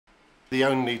The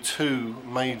only two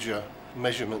major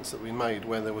measurements that we made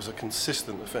where there was a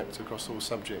consistent effect across all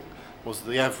subjects was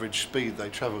the average speed they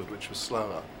travelled, which was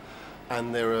slower,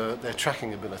 and their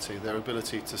tracking ability, their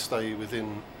ability to stay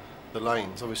within the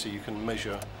lanes. Obviously you can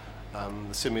measure,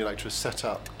 the simulator is set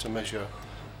up to measure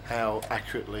how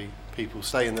accurately people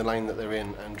stay in the lane that they're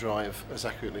in and drive as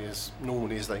accurately as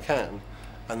normally as they can,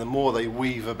 and the more they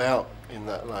weave about in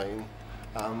that lane,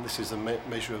 this is a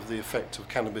measure of the effect of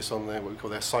cannabis on their, what we call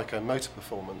their psychomotor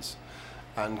performance,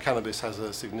 and cannabis has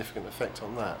a significant effect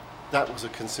on that. That was a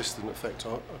consistent effect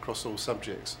across all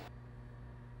subjects.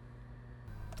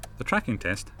 The tracking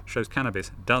test shows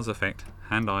cannabis does affect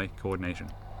hand-eye coordination.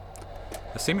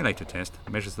 The simulator test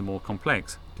measures the more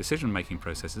complex decision-making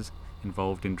processes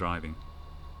involved in driving.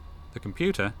 The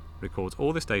computer records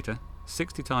all this data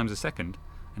 60 times a second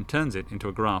and turns it into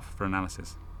a graph for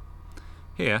analysis.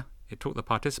 Here, it took the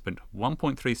participant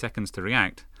 1.3 seconds to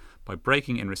react by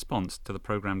braking in response to the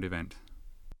programmed event.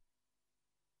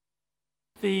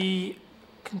 The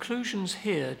conclusions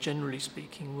here, generally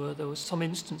speaking, were there were some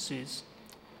instances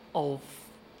of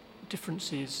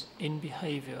differences in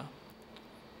behaviour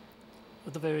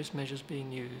of the various measures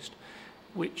being used,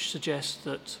 which suggests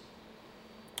that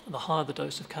the higher the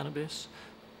dose of cannabis,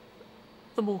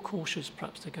 the more cautious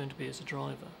perhaps they're going to be as a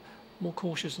driver. More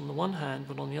cautious on the one hand,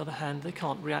 but on the other hand, they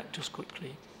can't react as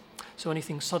quickly. So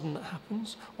anything sudden that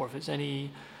happens, or if it's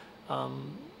any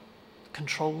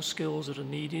control skills that are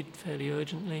needed fairly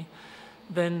urgently,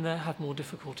 then they have more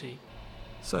difficulty.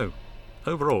 So,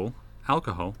 overall,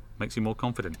 alcohol makes you more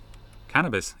confident.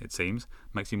 Cannabis, it seems,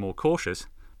 makes you more cautious,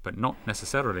 but not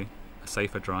necessarily a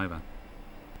safer driver.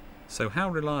 So how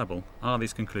reliable are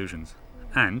these conclusions?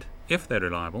 And, if they're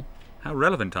reliable, how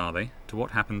relevant are they to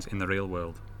what happens in the real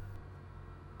world?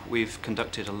 We've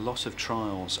conducted a lot of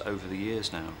trials over the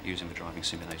years now using the driving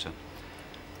simulator,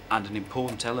 and an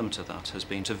important element of that has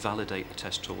been to validate the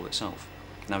test tool itself.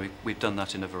 Now we've done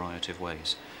that in a variety of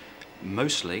ways.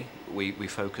 Mostly we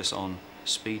focus on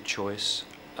speed choice,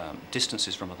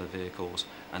 distances from other vehicles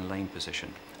and lane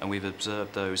position, and we've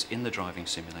observed those in the driving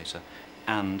simulator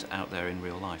and out there in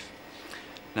real life.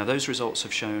 Now those results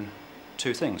have shown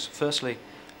two things. Firstly,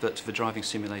 that the driving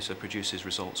simulator produces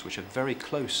results which are very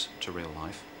close to real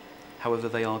life, however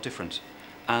they are different,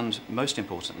 and most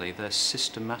importantly they're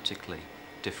systematically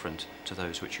different to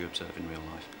those which you observe in real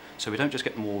life. So we don't just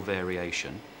get more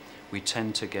variation, we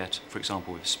tend to get, for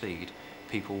example with speed,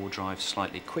 people will drive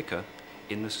slightly quicker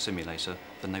in the simulator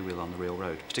than they will on the real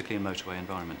road, particularly in motorway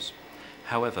environments.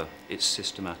 However, it's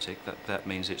systematic, that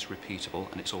means it's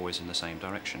repeatable and it's always in the same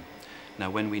direction.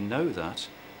 Now when we know that,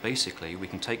 basically we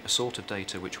can take the sort of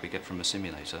data which we get from a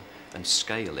simulator and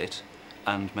scale it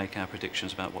and make our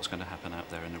predictions about what's going to happen out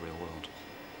there in the real world.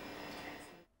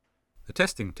 The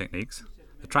testing techniques,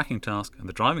 the tracking task and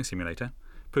the driving simulator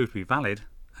prove to be valid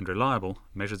and reliable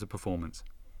measures of performance.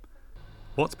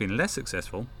 What's been less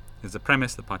successful is the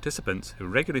premise that participants who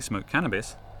regularly smoke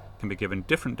cannabis can be given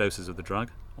different doses of the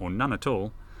drug, or none at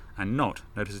all, and not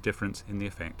notice a difference in the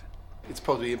effect. It's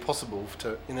probably impossible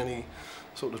to, in any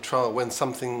sort of trial, when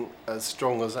something as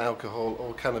strong as alcohol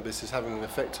or cannabis is having an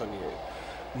effect on you,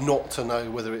 not to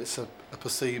know whether it's a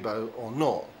placebo or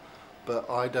not. But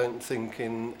I don't think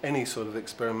in any sort of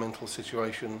experimental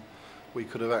situation we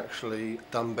could have actually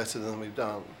done better than we've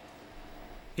done.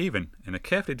 Even in a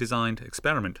carefully designed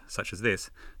experiment such as this,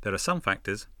 there are some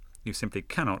factors you simply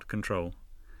cannot control.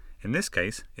 In this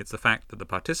case, it's the fact that the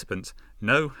participants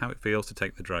know how it feels to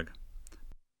take the drug.